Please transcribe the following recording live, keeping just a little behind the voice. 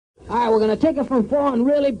All right, we're going to take it from 4 and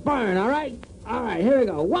really burn, all right? All right, here we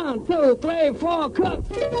go. 1, 2, 3, 4, cook.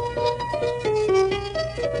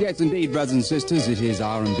 Yes, indeed, brothers and sisters, it is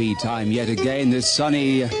R&B time yet again this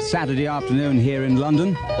sunny Saturday afternoon here in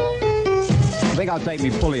London. I think I'll take me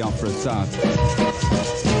pulley off for a start.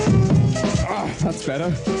 Oh, that's better.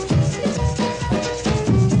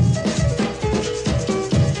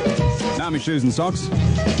 Now my shoes and socks.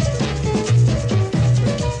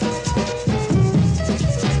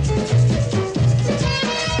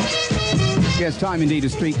 Yes, time indeed to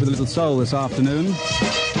streak with a little soul this afternoon.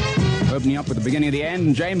 Opening up with the beginning of the end,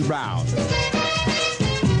 and James Brown.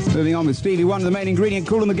 Moving on with Stevie Wonder, the main ingredient,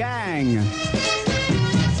 Kool and the Gang.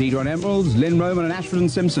 Deidre Emeralds, Lynn Roman, and Ashford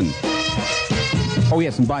and Simpson. Oh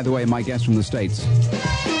yes, and by the way, my guest from the States.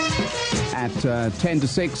 At 10 to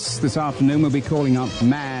 6 this afternoon, we'll be calling up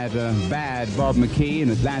bad Bob McKee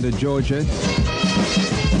in Atlanta, Georgia.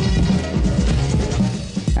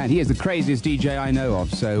 And he is the craziest DJ I know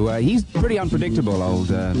of, so he's pretty unpredictable, old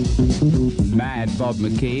mad Bob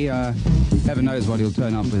McKee. Heaven knows what he'll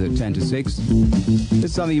turn up with at 10 to 6. This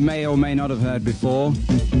is something you may or may not have heard before.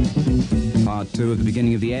 Part 2 of the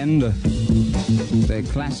beginning of the end. Their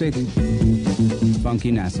classic, Funky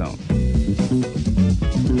Nassau.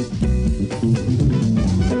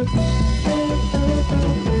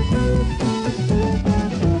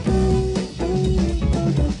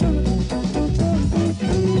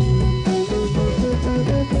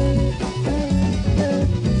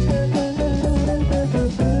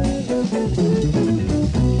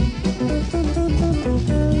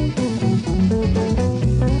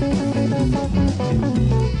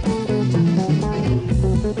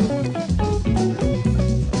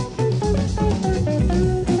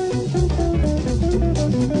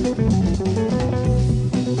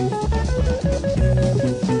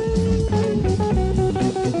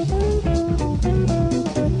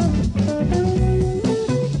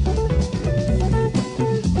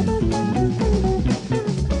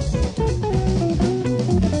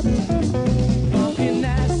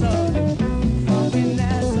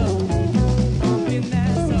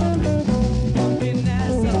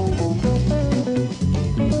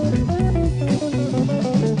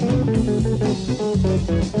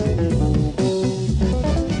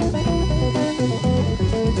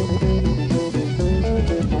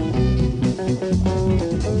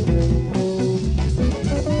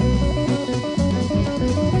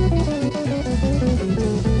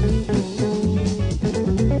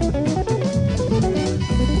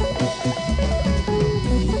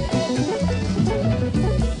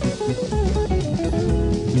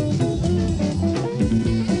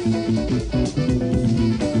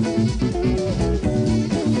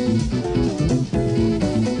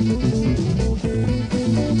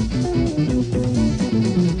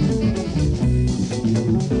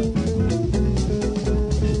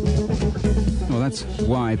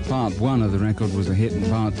 Why part 1 of the record was a hit and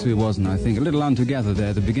part 2 wasn't, I think. A little untogether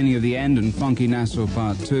there, the beginning of the end and Funky Nassau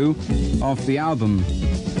part 2 off the album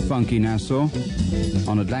Funky Nassau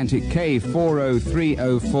on Atlantic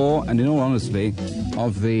K40304, and in all honesty,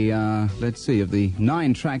 of the, let's see, of the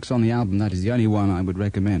 9 tracks on the album, that is the only one I would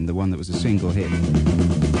recommend, the one that was a single hit.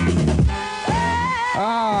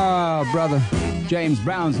 Ah, brother, James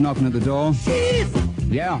Brown's knocking at the door.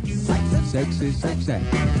 Yeah, sexy, sexy.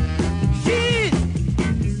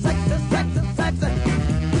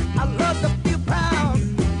 I love the few pounds,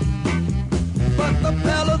 but the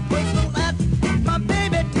fellas whistle at my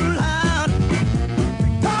baby too loud.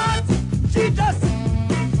 Because she just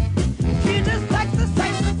sexy,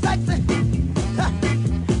 sexy, sexy.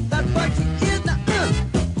 That's what she is now.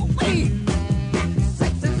 Wait,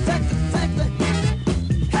 sexy, sexy, sexy.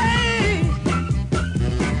 Hey,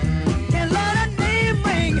 can't let her name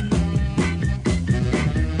ring.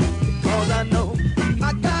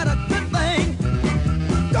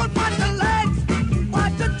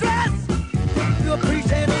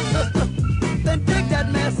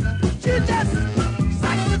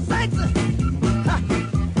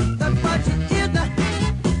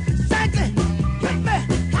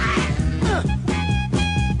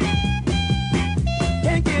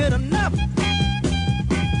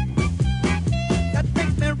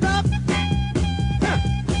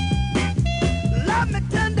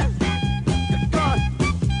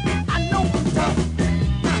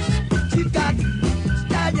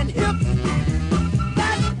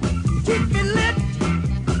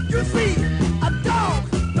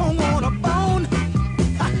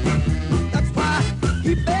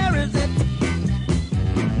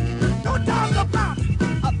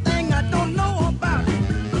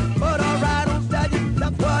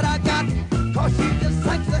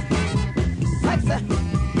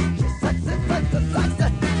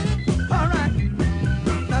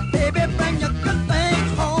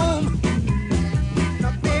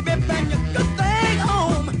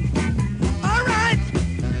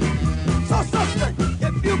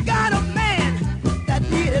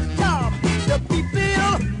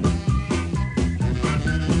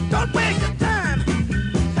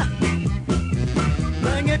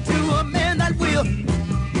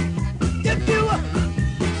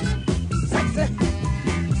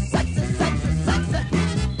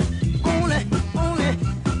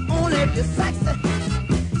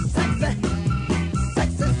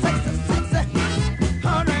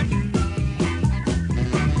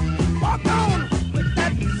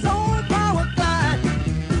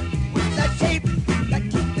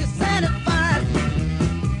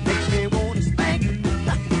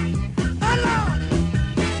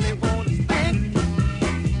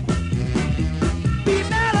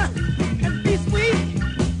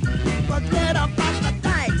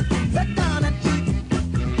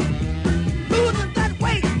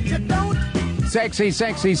 Sexy,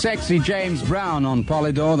 sexy, sexy James Brown on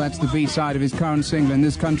Polydor. That's the B-side of his current single in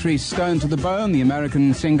this country, Stone to the Bone. The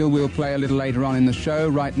American single we'll play a little later on in the show.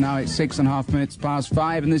 Right now it's 6.5 minutes past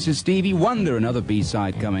 5, and this is Stevie Wonder, another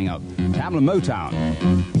B-side coming up. Tamla Motown.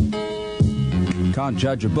 Can't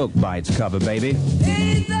judge a book by its cover, baby.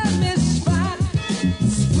 Hey, that Miss Spot,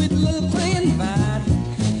 sweet little playing vine.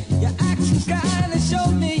 Your actions kinda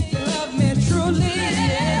showed me you love me truly.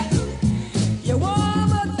 Yeah. You're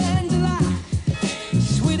warmer than July,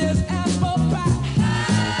 sweet as apple pie.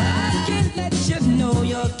 I can't let you know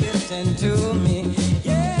you're getting to me.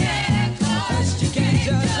 Yeah, 'cause you can't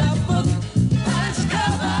judge a book by its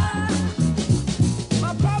cover.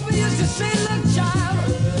 My papa used to say, look, child,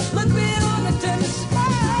 look beyond the tender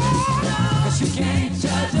smile. 'Cause you can't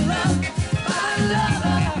judge a love by a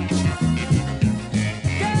lover.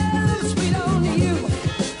 Girl, sweet only you,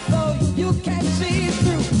 though you can't see it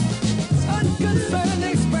through. It's unconcerned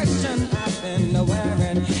expression I've been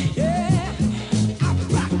wearing. Yeah, I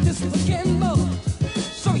practice looking more,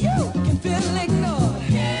 so you can feel ignored.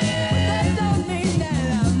 But that don't mean that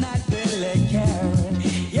I'm not really caring.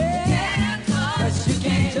 Yeah, 'cause you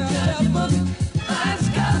can't judge a book by its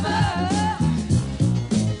cover.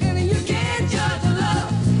 And you can't judge a love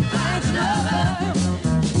by its lover.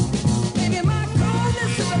 Maybe my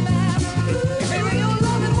coldness is a mask. Maybe your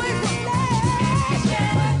loving way from last.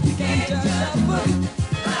 But you can't judge a book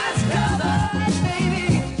by its cover, baby.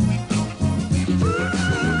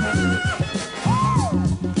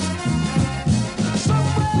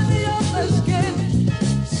 Somewhere the other skin,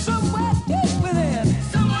 somewhere deep within,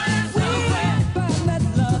 we find that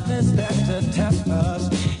love is there to tempt us.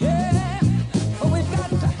 Yeah, but we've got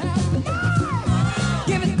to have it.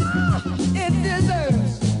 Give it all it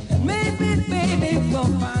deserves, and maybe, baby,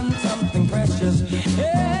 we'll find something precious.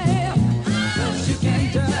 Yeah, 'cause you can't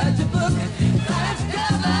judge a book by its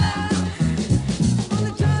cover.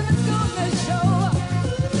 Only time it's gonna show,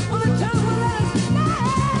 only time will let us know.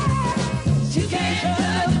 You can't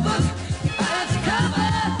judge a book by its cover,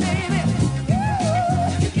 baby.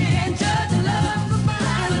 You can't judge a love by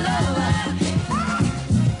a lover.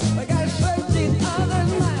 I gotta search these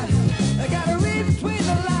others' minds. I gotta read between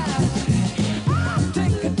the lines.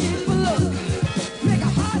 Take a deeper look, make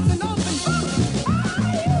a heart an open book.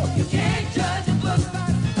 You can't judge a book by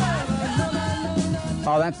its cover.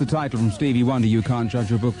 Oh, that's the title from Stevie Wonder, You Can't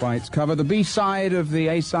Judge a Book by Its Cover. The B-side of the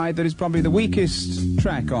A-side that is probably the weakest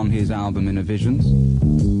track on his album, Inner Visions.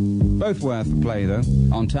 Both worth the play, though,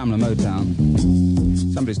 on Tamla Motown.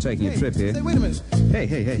 Somebody's taking a trip here. Hey, wait a minute. Hey,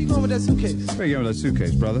 hey, hey. You going with that suitcase? Where are you going with that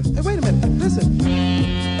suitcase, brother? Hey, wait a minute. Listen.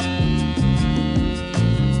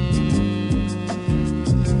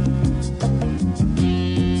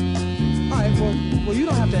 All right, well, you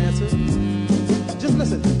don't have to answer. Just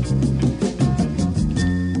listen.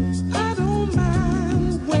 I don't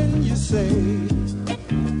mind when you say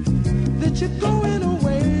that you're going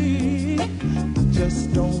away. I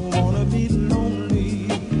just don't want to be lonely.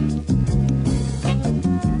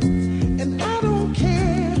 And I don't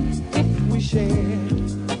care if we share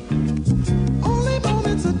only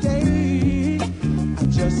moments a day. I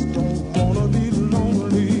just don't want to be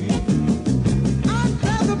lonely. I'd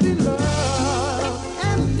rather be loved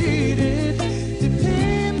and needed,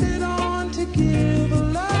 depended on to give a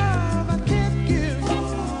love I can't give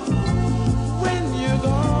when you're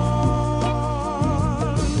gone.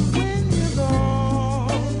 When you're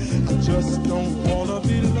gone, I just don't want to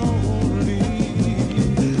be lonely.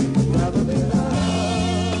 I'd rather be loved.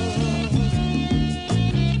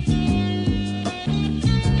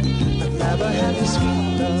 I'd rather have your sweet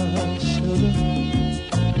love, sugar.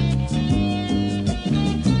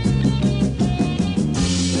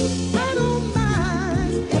 I don't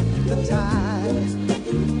mind if the tide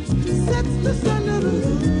sets the sun to the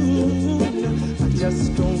moon. I just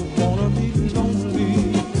don't want to be lonely.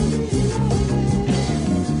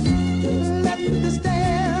 Let this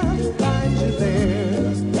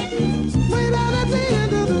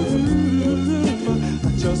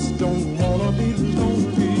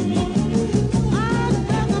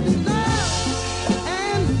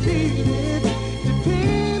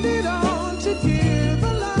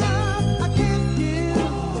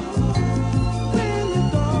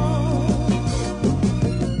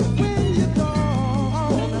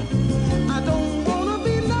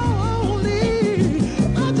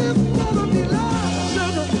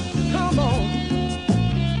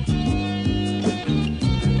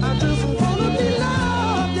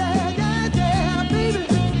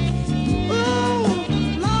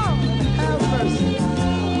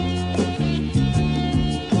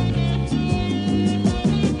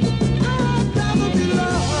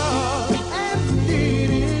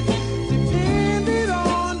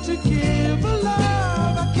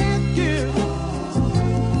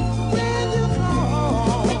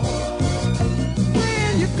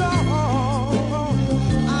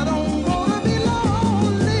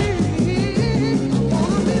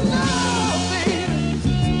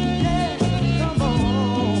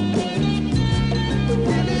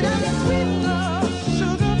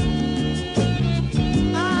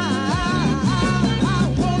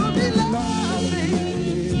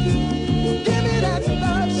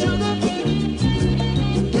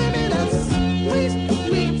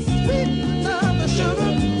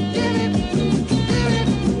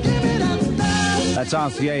It's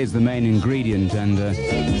RCA is the main ingredient, and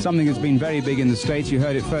something that's been very big in the States. You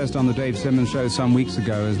heard it first on the Dave Simmons show some weeks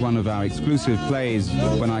ago as one of our exclusive plays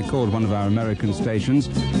when I called one of our American stations.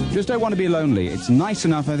 Just don't want to be lonely. It's nice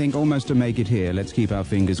enough, I think, almost to make it here. Let's keep our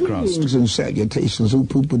fingers crossed. Greetings and salutations,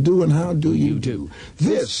 Ooh-Poopa-Doo, and how do you do?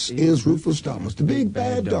 This is Rufus Thomas, the big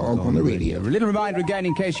bad dog on the radio. A little reminder again,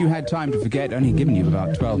 in case you had time to forget, only given you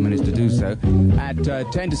about 12 minutes to do so. At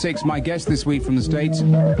 10 to 6, my guest this week from the States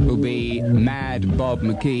will be Mad Bob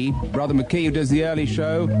McKee. Brother McKee, who does the early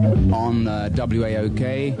show on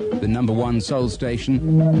WAOK, the #1 soul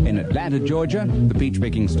station in Atlanta, Georgia, the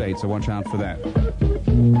peach-picking state, so watch out for that.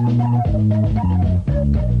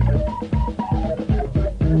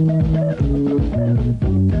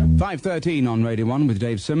 5:13 on Radio 1 with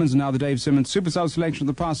Dave Simmons, and now the Dave Simmons Super Soul selection of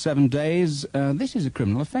the past 7 days. This is a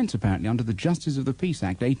criminal offence, apparently, under the Justice of the Peace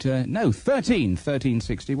Act,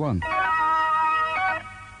 1361.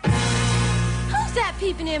 Who's that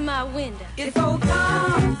peeping in my window? It's old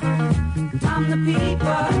Tom, Tom the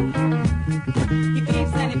peeper. He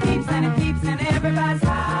peeps and he peeps and he peeps in everybody's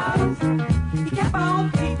house. He kept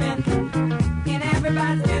on peeping in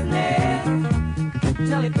everybody's business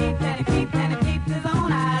till he peeped and he peeped and he peeped his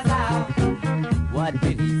own eyes out. What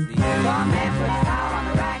did he see? Saw a man with his towel on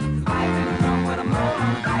the rack, his wife in the room with a mole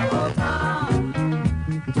on the back. Old Tom,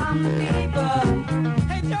 Tom the peeper.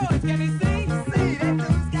 Hey George, can you see? See, that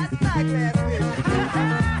dude's got spyglass with him.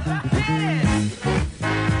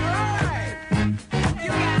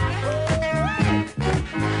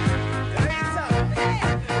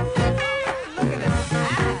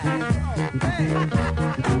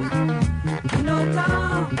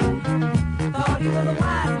 He was a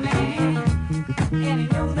wise man, and he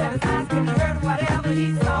knew that his eyes couldn't hurt whatever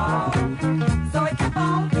he saw. So he kept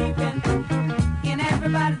on peeping in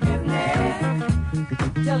everybody's business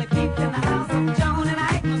till he peeped in the house of Joan and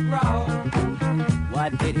Ike McGraw.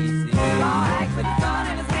 What did he see? Saw Ike with a gun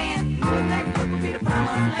in his hand. He was next to be the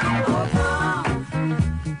promised land. Oh,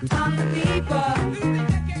 Tom the peeper.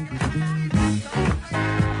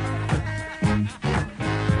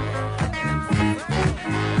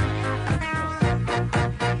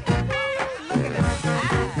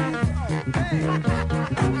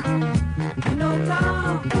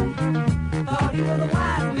 He was a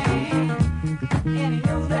wise man, and he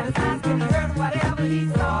knew that his eyes couldn't hurt whatever he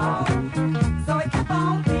saw. So he kept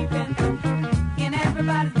on peeping in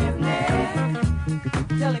everybody's business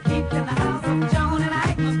till he peeped in the house of Joan and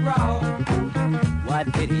Ike McGraw. What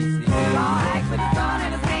did he see? Saw Ike with his gun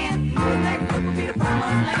in his hand. He was next to be the promised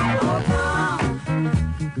land. Oh,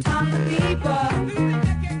 Tom the peeper.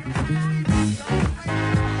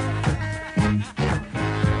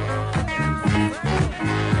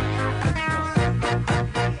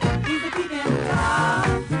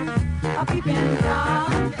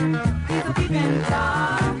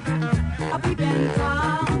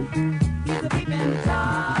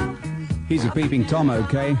 He's a peeping Tom,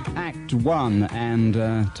 okay. Act 1 and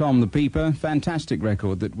Tom the Peeper. Fantastic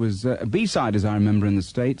record that was a B-side, as I remember, in the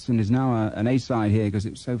States, and is now an A-side here because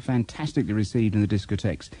it was so fantastically received in the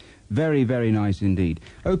discotheques. Very, very nice indeed.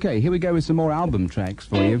 Okay, here we go with some more album tracks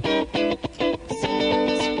for you.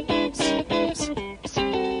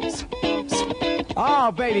 Ah,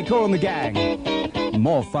 baby, Cool and the Gang.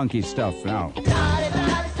 More funky stuff now.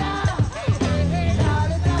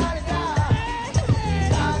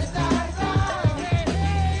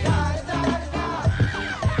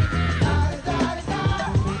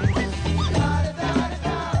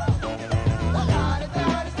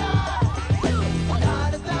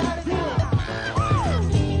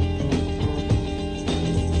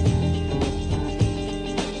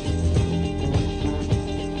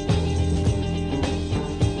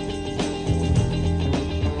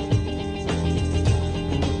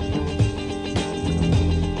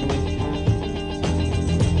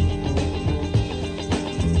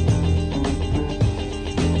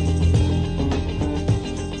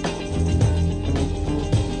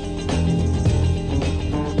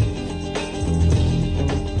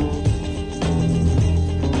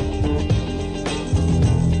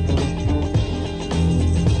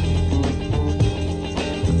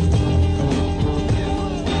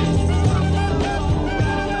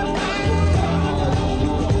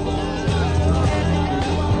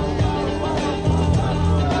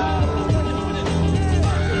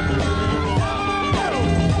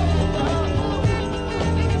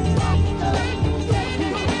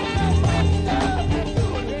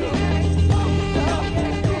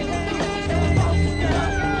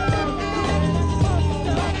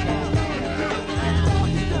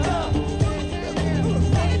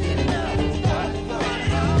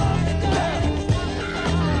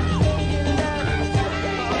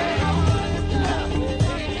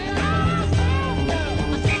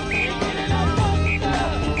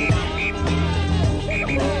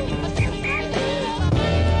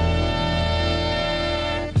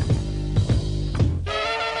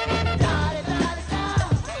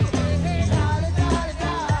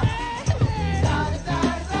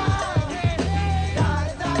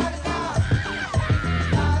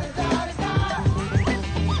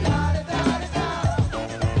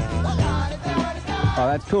 Oh,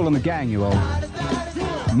 that's Cool and the Gang, you old.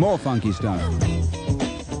 More funky stuff.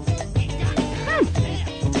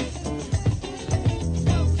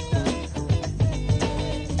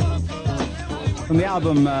 From the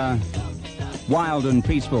album Wild and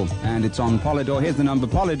Peaceful, and it's on Polydor. Here's the number,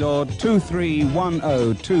 Polydor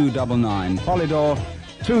 2310299. Polydor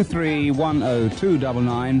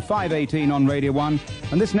 2310299, 518 on Radio 1.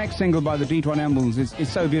 And this next single by the Detroit Emeralds is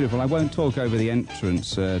so beautiful, I won't talk over the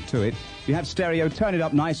entrance to it. If you have stereo, turn it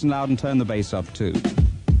up nice and loud and turn the bass up too.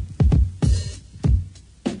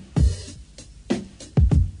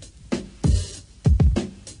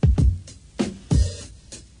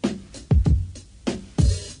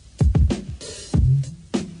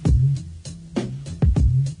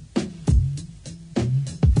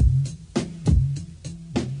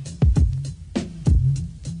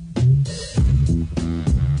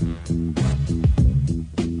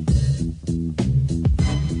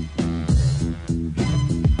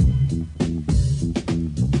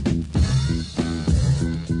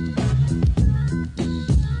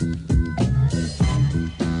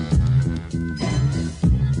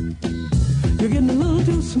 You're getting a little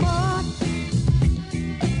too smart.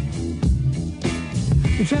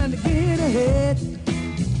 You're trying to get ahead.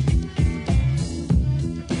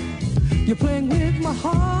 You're playing with my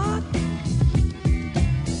heart.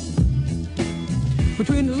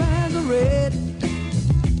 Between the lines of red,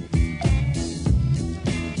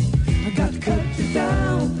 I got to cut you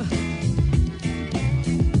down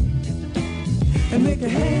and make you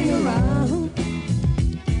hang around.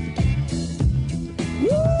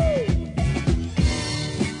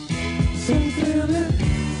 Sincerely,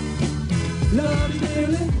 love you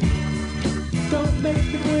dearly, don't make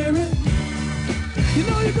me weary. You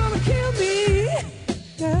know you're gonna kill me,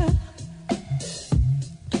 yeah.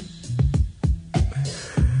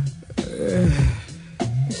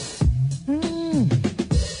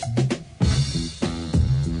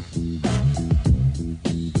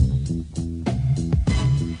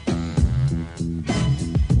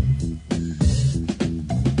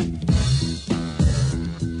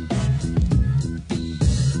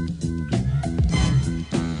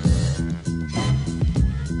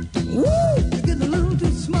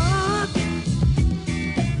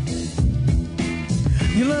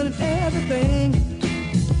 You're learning everything.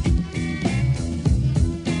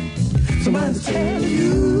 Somebody's telling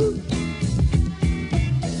you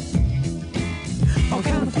all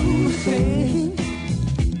kind of foolish things.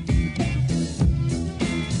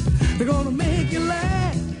 They're gonna make you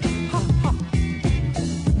laugh. Ha, ha.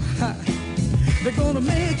 Ha. They're gonna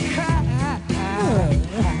make you high.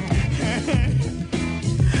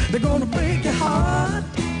 They're gonna break your heart.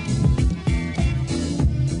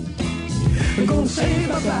 They're gonna say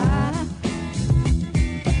bye-bye.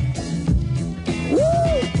 Woo,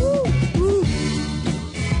 woo, woo.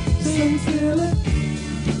 Sincerely,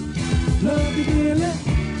 love you dearly,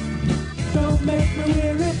 don't make me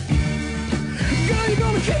weary. Girl, you're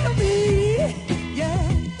gonna kill me, yeah.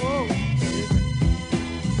 Oh.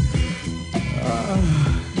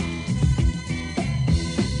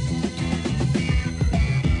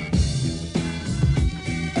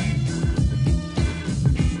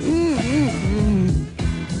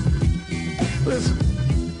 Listen,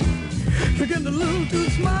 you're getting a little too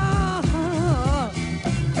smart.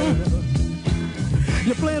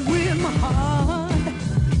 You're playing with my heart.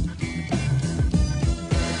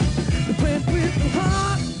 You're playing with my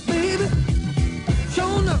heart, baby.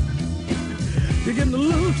 Sure enough, you're getting a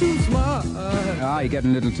little too smart. Ah, you're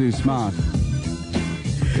getting a little too smart.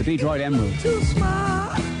 The Detroit Emeralds. Too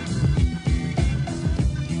smart.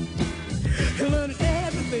 You're learning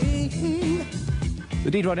everything. The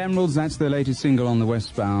Detroit Emeralds, that's their latest single on the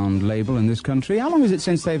Westbound label in this country. How long is it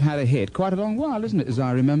since they've had a hit? Quite a long while, isn't it, as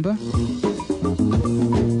I remember?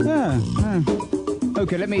 Yeah.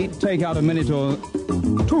 Okay, let me take out a minute or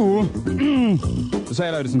two to say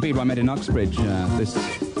hello to some people I met in Uxbridge this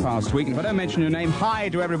past week. And if I don't mention your name, hi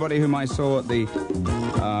to everybody whom I saw at the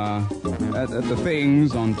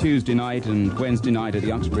things on Tuesday night and Wednesday night at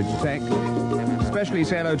the Uxbridge Tech. Especially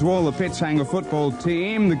say hello to all the Pitshanger football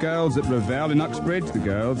team, the girls at Revell in Uxbridge, the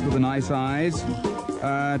girls with the nice eyes.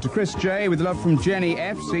 To Chris J, with love from Jenny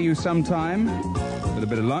F, see you sometime. With a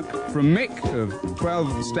bit of luck. From Mick of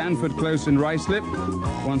 12 Stanford Close in Ruislip.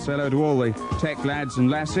 Once hello to all the tech lads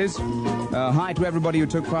and lasses. Hi to everybody who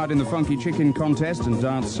took part in the Funky Chicken contest and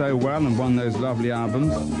danced so well and won those lovely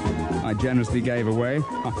albums I generously gave away.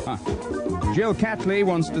 Jill Catley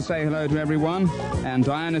wants to say hello to everyone, and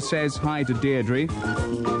Diana says hi to Deirdre.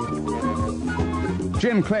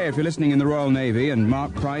 Jim Clay, if you're listening in the Royal Navy, and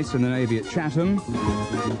Mark Price in the Navy at Chatham.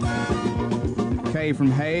 Kay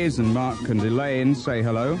from Hayes and Mark and Elaine say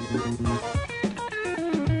hello.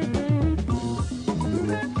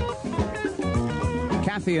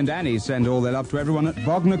 Kathy and Annie send all their love to everyone at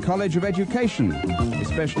Bognor College of Education,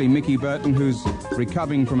 especially Mickey Burton, who's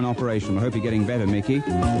recovering from an operation. I hope you're getting better, Mickey.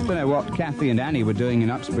 I don't know what Kathy and Annie were doing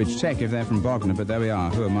in Uxbridge Tech if they're from Bognor, but there we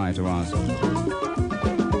are. Who am I to ask?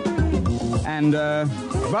 And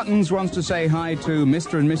Buttons wants to say hi to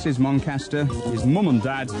Mr. and Mrs. Moncaster, his mum and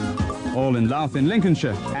dad, all in Louth in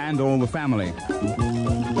Lincolnshire, and all the family.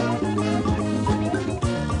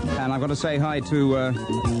 And I've got to say hi to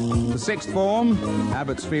the sixth form,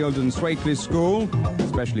 Abbotsfield and Swakely School,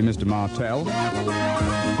 especially Mr. Martell.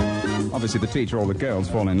 Obviously the teacher all the girls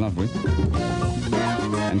fall in love with.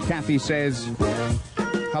 And Kathy says,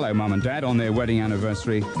 hello, Mum and Dad, on their wedding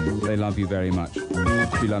anniversary. They love you very much.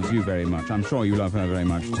 She loves you very much. I'm sure you love her very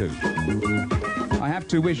much too. I have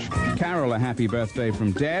to wish Carol a happy birthday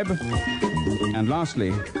from Deb. And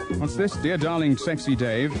lastly, what's this? Dear darling sexy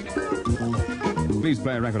Dave, please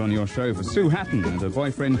play a record on your show for Sue Hatton and her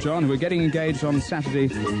boyfriend John, who are getting engaged on Saturday,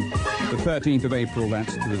 the 13th of April.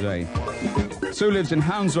 That's the day. Sue lives in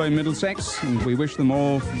Hounslow in Middlesex, and we wish them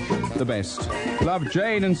all the best. Love,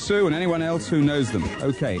 Jane and Sue and anyone else who knows them.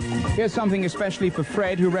 Okay, here's something especially for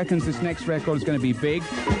Fred, who reckons this next record is going to be big.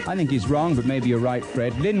 I think he's wrong, but maybe you're right,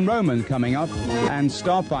 Fred. Lynn Roman coming up, and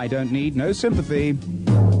Stop, I Don't Need No Sympathy.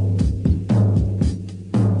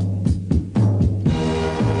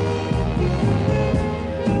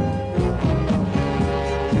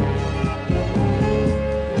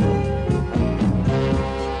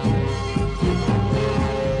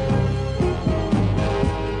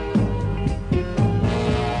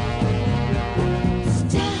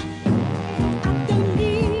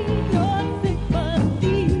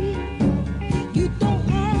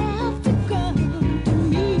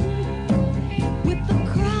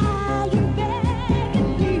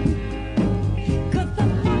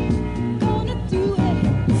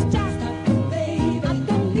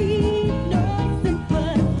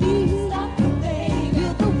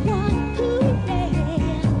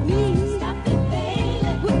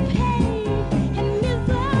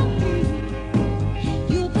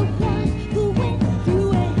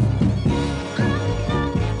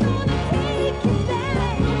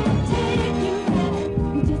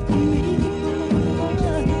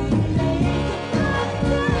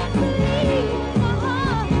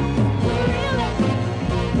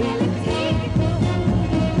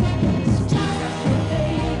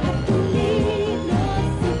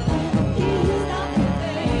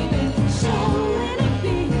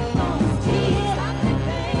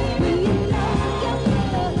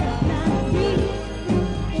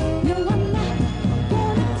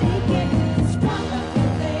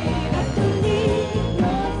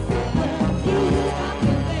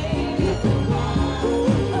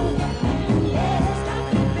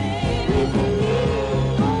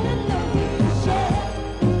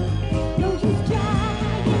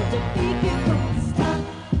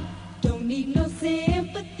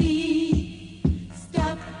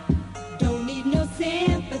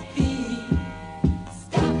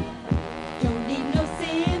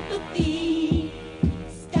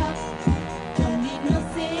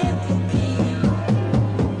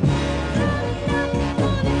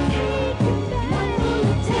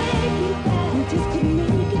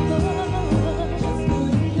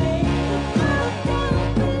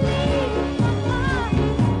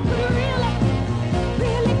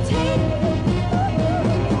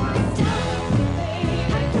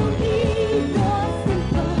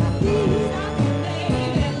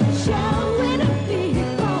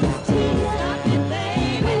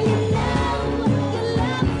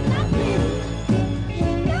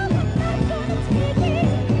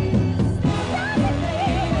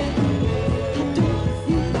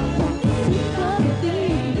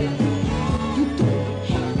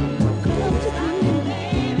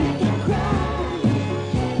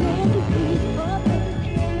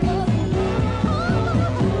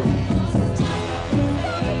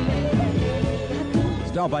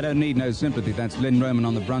 Stop, I Don't Need No Sympathy. That's Lynn Roman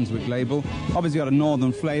on the Brunswick label. Obviously got a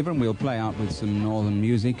northern flavour, and we'll play out with some northern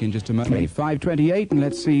music in just a moment. 5:28, and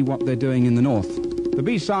let's see what they're doing in the north. The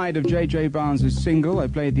B-side of J.J. Barnes' single. I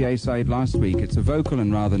played the A-side last week. It's a vocal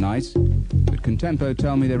and rather nice. But Contempo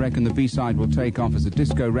tell me they reckon the B-side will take off as a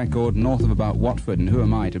disco record north of about Watford, and who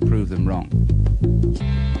am I to prove them wrong?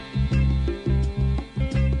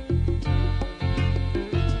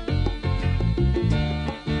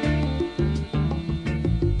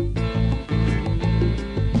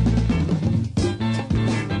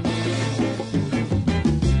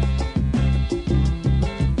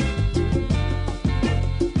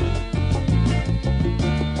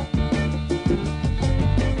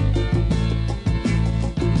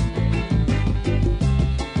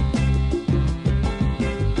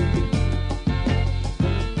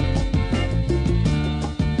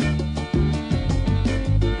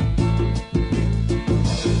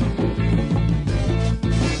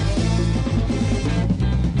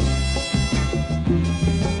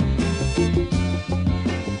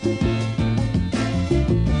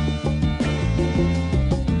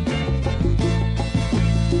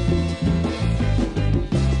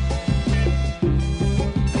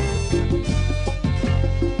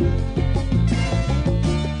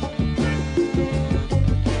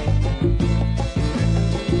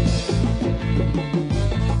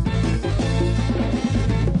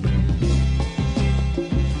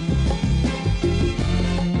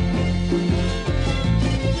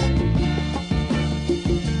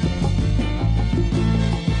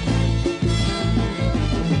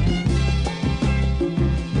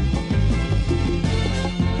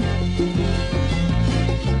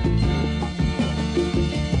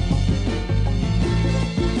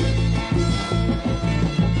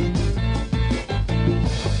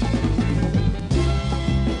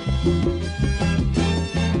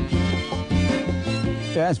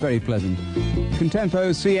 Yeah, that's very pleasant.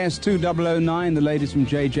 Contempo CS2009, the latest from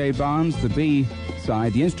J.J. Barnes, the B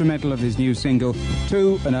side, the instrumental of his new single,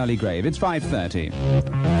 To an Early Grave. It's 5:30.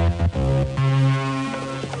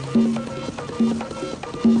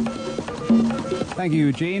 Thank you,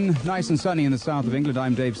 Eugene. Nice and sunny in the south of England.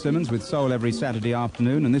 I'm Dave Simmons with Soul every Saturday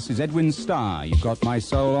afternoon, and this is Edwin Starr. You've got my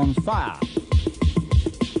soul on fire.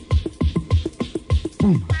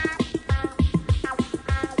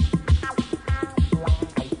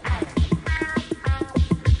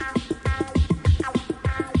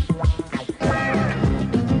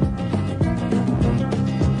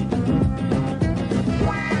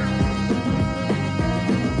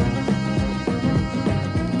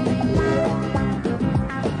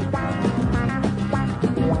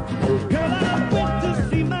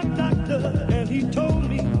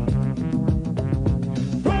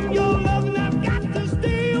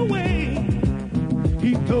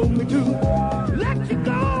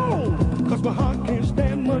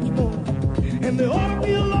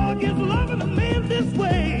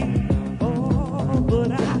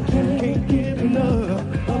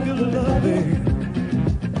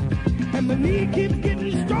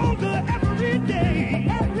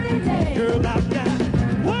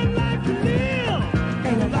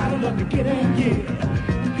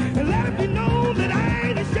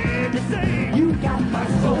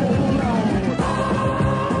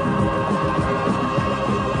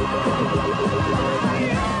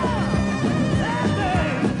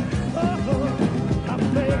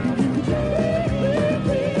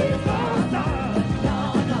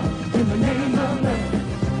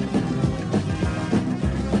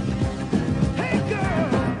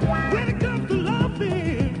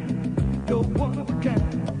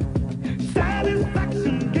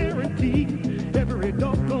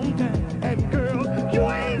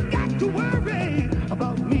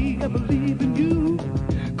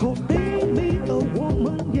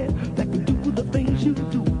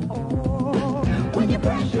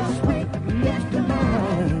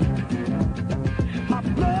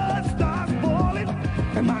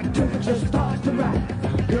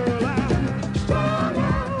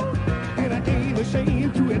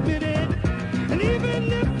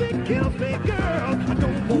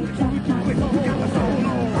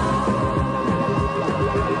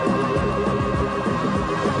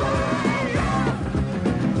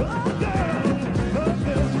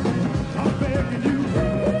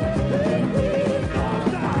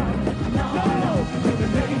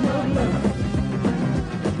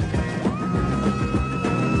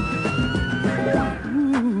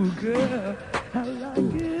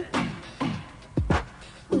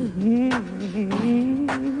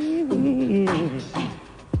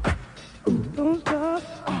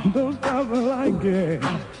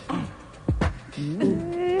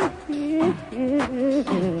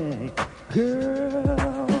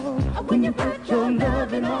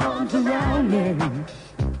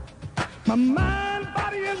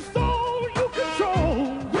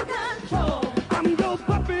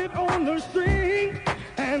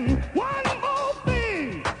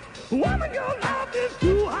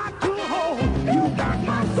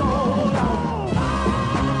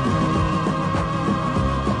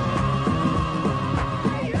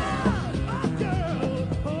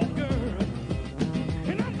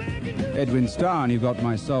 Edwin Starr, and you've got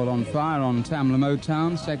my soul on fire on Tamla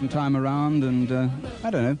Motown, second time around, and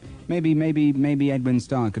I don't know, maybe Edwin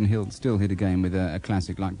Starr can still hit again with a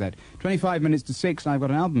classic like that. 25 minutes to 6, I've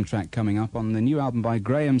got an album track coming up on the new album by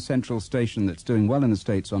Graham Central Station that's doing well in the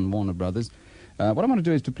States on Warner Brothers. What I want to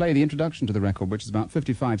do is to play the introduction to the record, which is about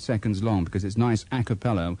 55 seconds long, because it's nice a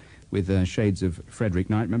cappella with shades of Frederick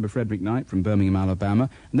Knight. Remember Frederick Knight from Birmingham, Alabama?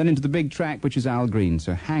 And then into the big track, which is Al Green.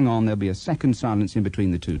 So hang on, there'll be a second silence in between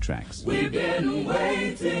the two tracks. We've been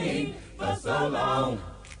waiting for so long,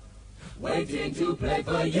 waiting to play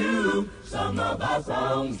for you some of our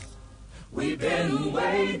songs. We've been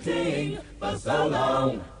waiting for so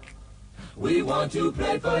long, we want to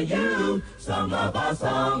play for you some of our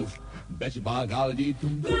songs. Bet your biology too.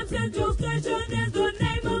 Grand Central Station is the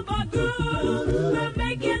name of our group. We're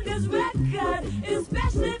making this record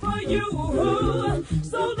especially for you.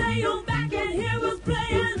 So lay on back and hear us play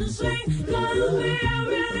and sing, 'cause we're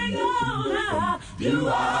really gonna do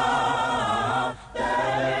our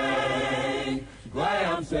thing.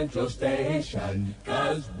 Graham Central Station,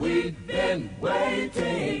 'cause we've been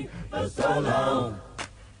waiting for so long,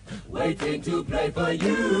 waiting to play for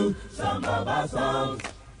you some of our songs.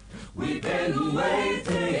 We've been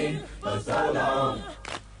waiting for so long,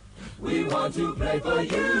 we want to play for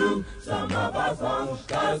you some of our songs,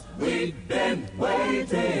 'cause we've been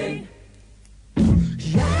waiting.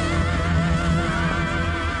 Yeah!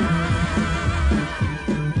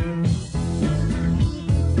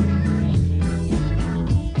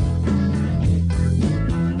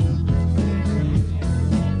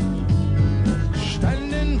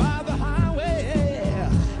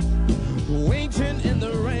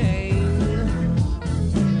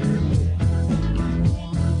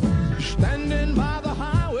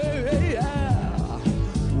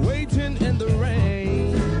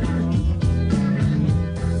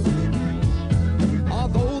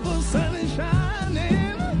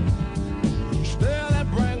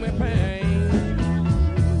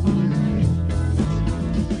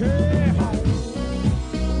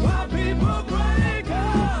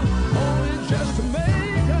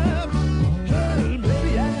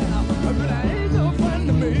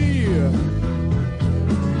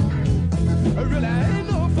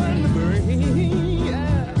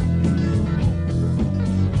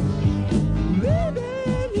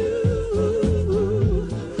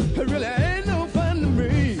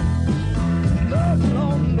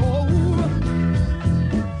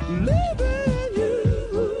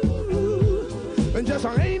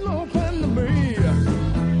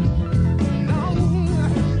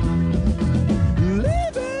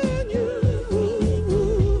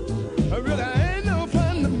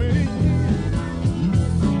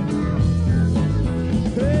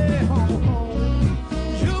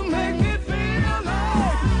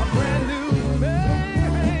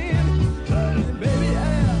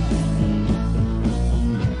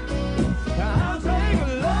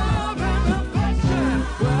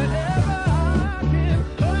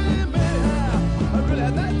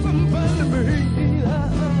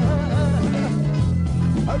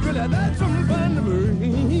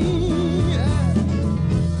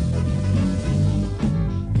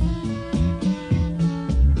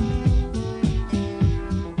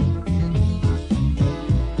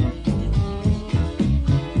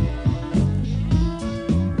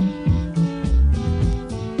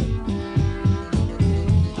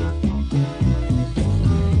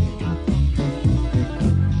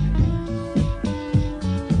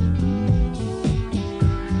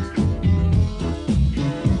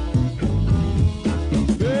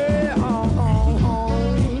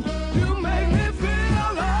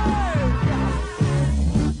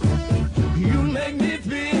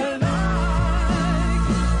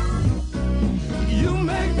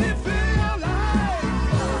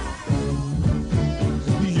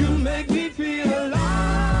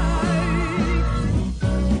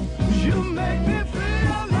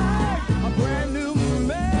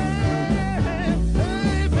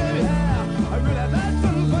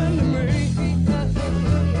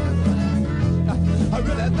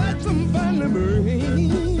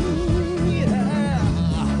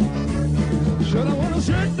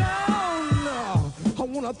 wanna sit down? I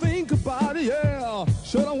wanna think about it, yeah.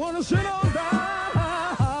 Said I wanna sit on down.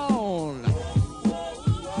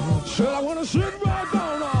 Said I wanna sit right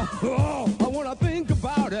down. Oh, I wanna think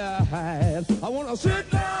about it. I wanna sit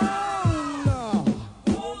down.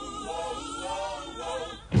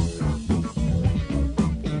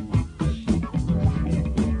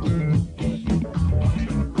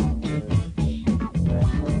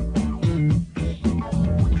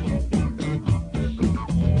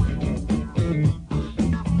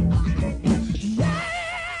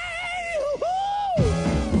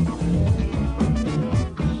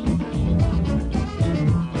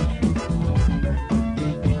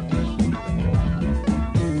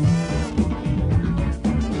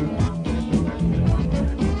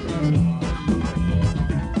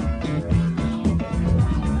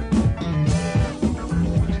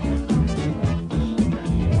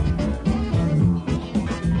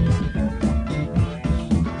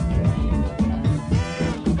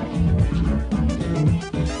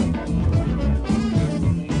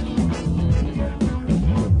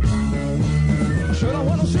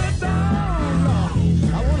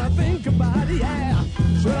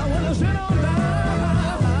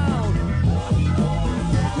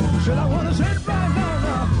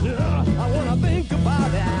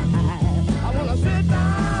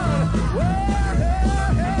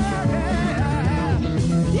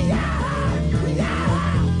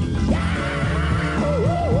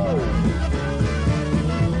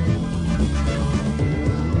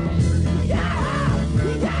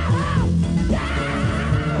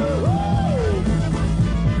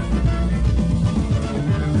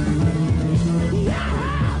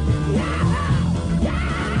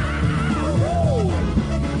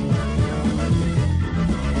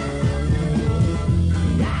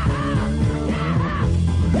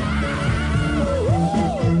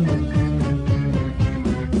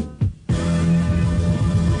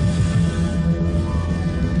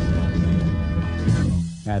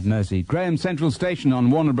 Have mercy. Graham Central Station on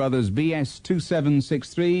Warner Brothers BS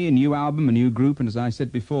 2763, a new album, a new group, and as I said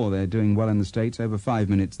before, they're doing well in the States, over 5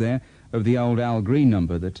 minutes there, of the old Al Green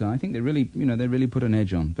number that I think they really put an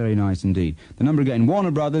edge on. Very nice indeed. The number again,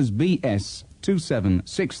 Warner Brothers BS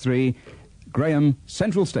 2763, Graham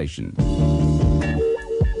Central Station.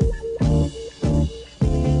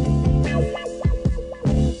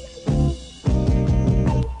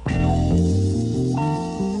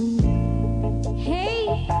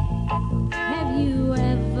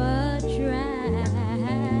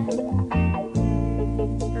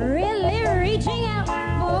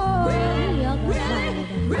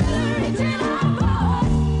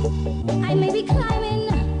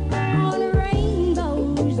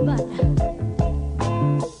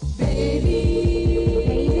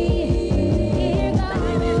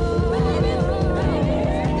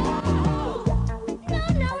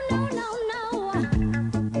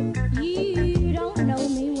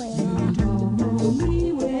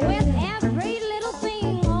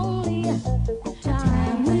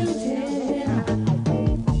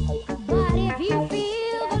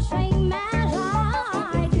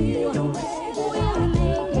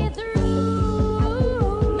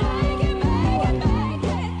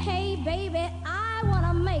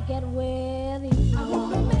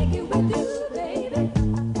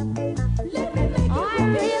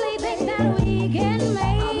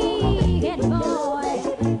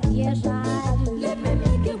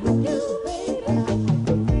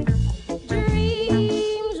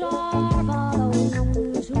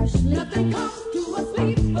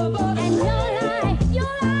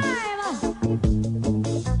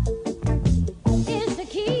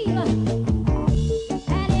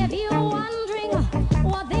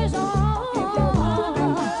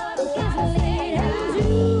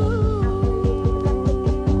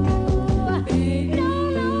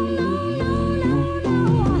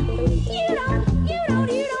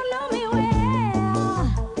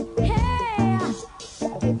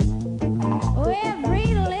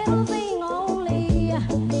 Every little thing on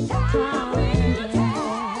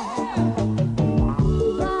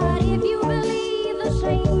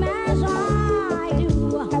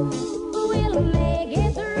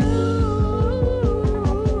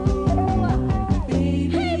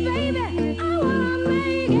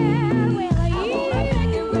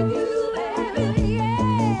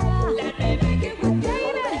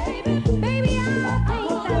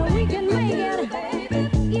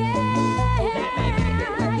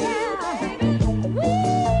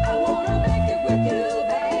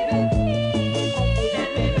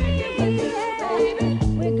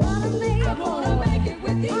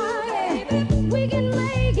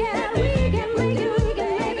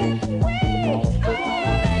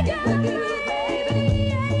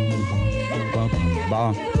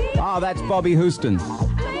bar. Ah, that's Bobby Houston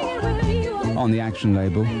on the Action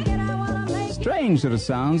label. Strange sort of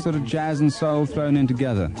sounds, sort of jazz and soul thrown in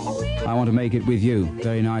together. I Want to Make It With You.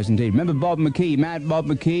 Very nice indeed. Remember Bob McKee, Mad Bob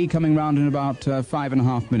McKee, coming round in about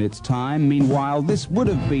 5.5 minutes' time. Meanwhile, this would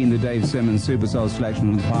have been the Dave Simmons Super Soul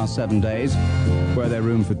selection of the past 7 days. Were there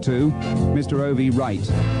room for two? Mr. O.V. Wright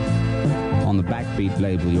on the Backbeat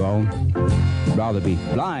label, you all. Rather be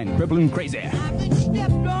blind, crippled and crazy. I've been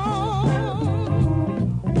stepped on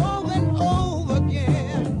over and over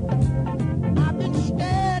again. I've been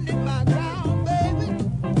standing my ground, baby,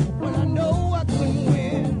 when I know I couldn't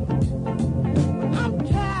win. I'm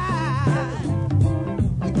tired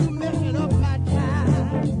of you messing up my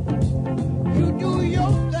time. You do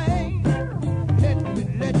your thing,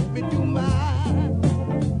 let me do mine.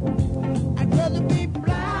 I'd rather be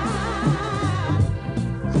blind,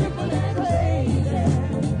 crippled and crazy.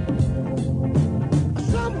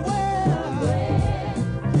 Somewhere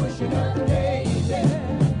pushing up the daisy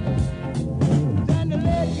than to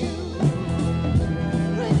let you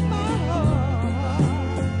break my heart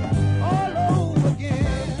all over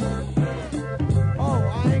again. Oh,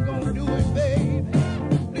 I ain't gonna do it, baby.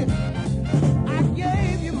 Listen, I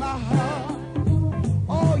gave you my heart.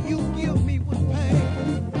 All you give me was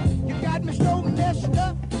pain. You got me so messed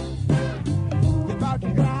up. You're about to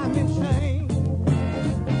drive me insane.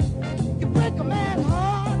 You break a man's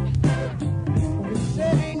heart. You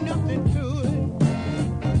said ain't nothing to it.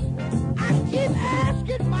 I keep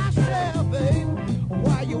asking myself, babe,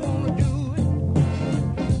 why you wanna do it?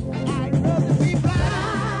 I'd rather be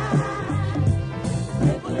blind,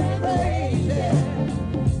 crippled and crazy,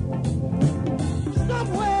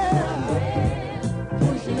 somewhere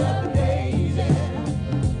pushing up the daisy,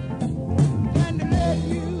 than to let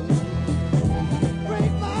you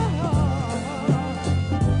break my heart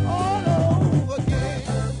all over again.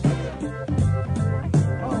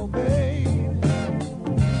 Oh, baby.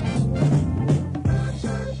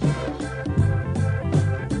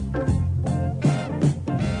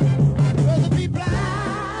 I'd rather be blind,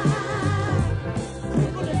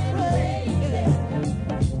 crippled and crazy,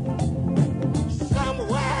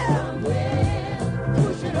 somewhere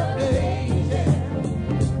pushing up daisy,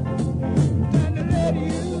 than to let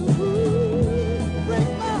you break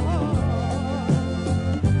my heart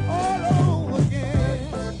all over again.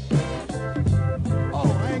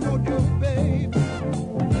 Oh, I ain't gonna do it, babe.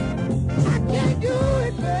 I can't do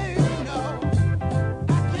it, babe. No,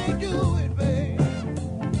 I can't do it, babe.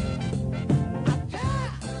 I'm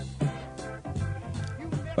tired.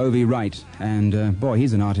 O.V. Wright, and boy,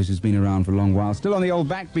 he's an artist who's been around for a long while. Still on the old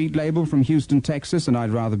Backbeat label from Houston, Texas, and I'd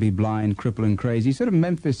rather be blind, crippled and crazy. Sort of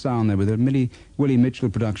Memphis sound there with a Willie Mitchell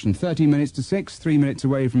production. 13 minutes to 6, 3 minutes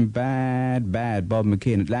away from bad Bob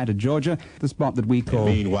McKee in Atlanta, Georgia, the spot that we call...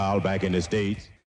 Meanwhile, back in the States...